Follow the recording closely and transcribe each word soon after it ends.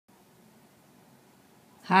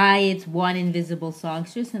Hi, it's One Invisible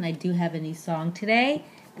Songstress, and I do have a new song today.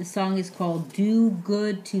 The song is called Do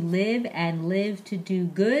Good to Live and Live to Do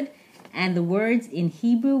Good, and the words in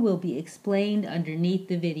Hebrew will be explained underneath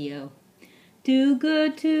the video. Do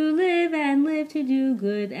good to live and live to do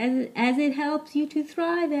good, as it helps you to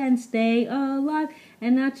thrive and stay alive,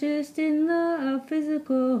 and not just in the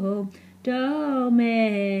physical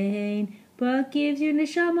domain, but gives your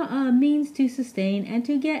neshama a means to sustain and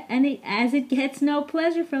to get, as it gets no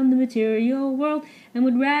pleasure from the material world, and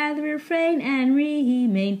would rather refrain and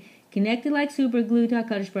remain connected like super glue to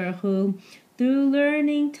HaKadosh Baruch through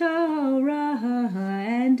learning Torah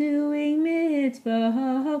and doing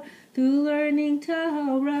mitzvot, through learning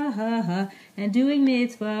Torah and doing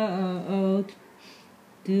mitzvot.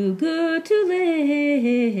 Do good to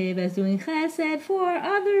live, as doing chesed for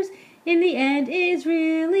others in the end is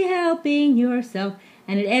really helping yourself,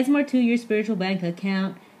 and it adds more to your spiritual bank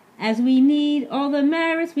account, as we need all the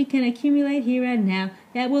merits we can accumulate here and now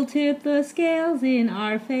that will tip the scales in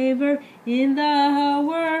our favor in the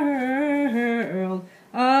world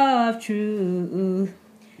of truth.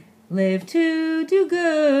 Live to do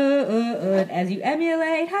good as you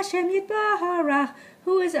emulate Hashem Yitbarach,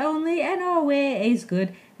 who is only and always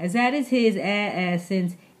good, as that is his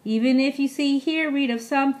essence. Even if you see, hear, read of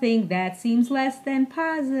something that seems less than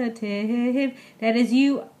positive, that is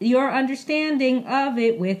your understanding of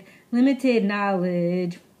it with limited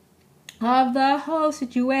knowledge of the whole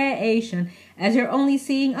situation, as you're only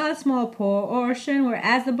seeing a small portion,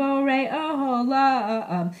 whereas the Borei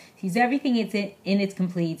Olam sees everything in its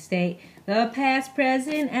complete state, the past,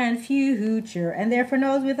 present, and future, and therefore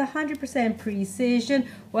knows with 100% precision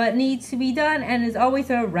what needs to be done, and is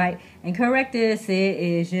always a right and correct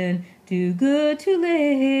decision. Do good to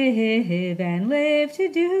live and live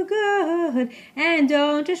to do good, and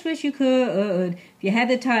don't just wish you could if you had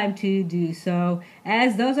the time to do so,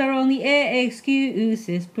 as those are only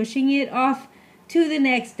excuses, pushing it off to the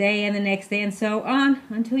next day and the next day and so on,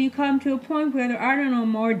 until you come to a point where there are no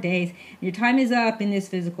more days. Your time is up in this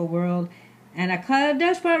physical world, and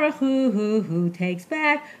HaKadosh Baruch who takes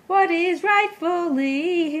back what is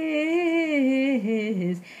rightfully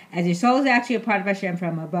his, as your soul is actually a part of Hashem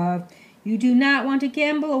from above. You do not want to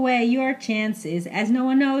gamble away your chances, as no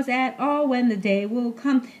one knows at all when the day will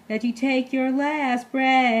come that you take your last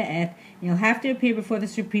breath. You'll have to appear before the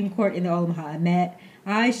Supreme Court in the Olam.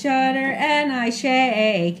 I shudder and I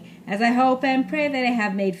shake, as I hope and pray that I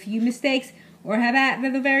have made few mistakes, or have at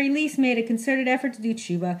the very least made a concerted effort to do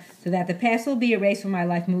teshuvah, so that the past will be erased from my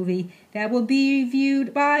life movie that will be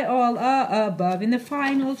viewed by all above in the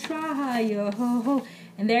final trial.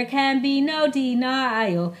 And there can be no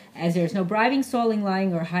denial, as there is no bribing, stalling,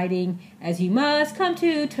 lying, or hiding, as you must come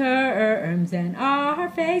to terms and are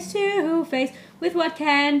face to face with what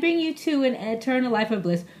can bring you to an eternal life of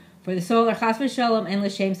bliss. For the soul are chas v'shalom,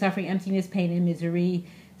 endless shame, suffering, emptiness, pain, and misery.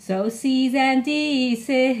 So seize and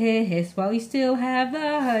desist while you still have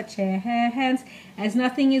the chance, as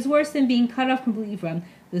nothing is worse than being cut off completely from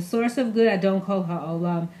the source of good, Adon called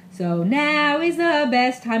Olam. So now is the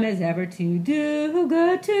best time as ever to do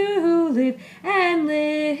good, to live and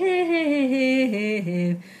live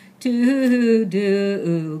to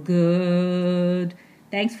do good.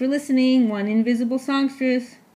 Thanks for listening, One Invisible Songstress.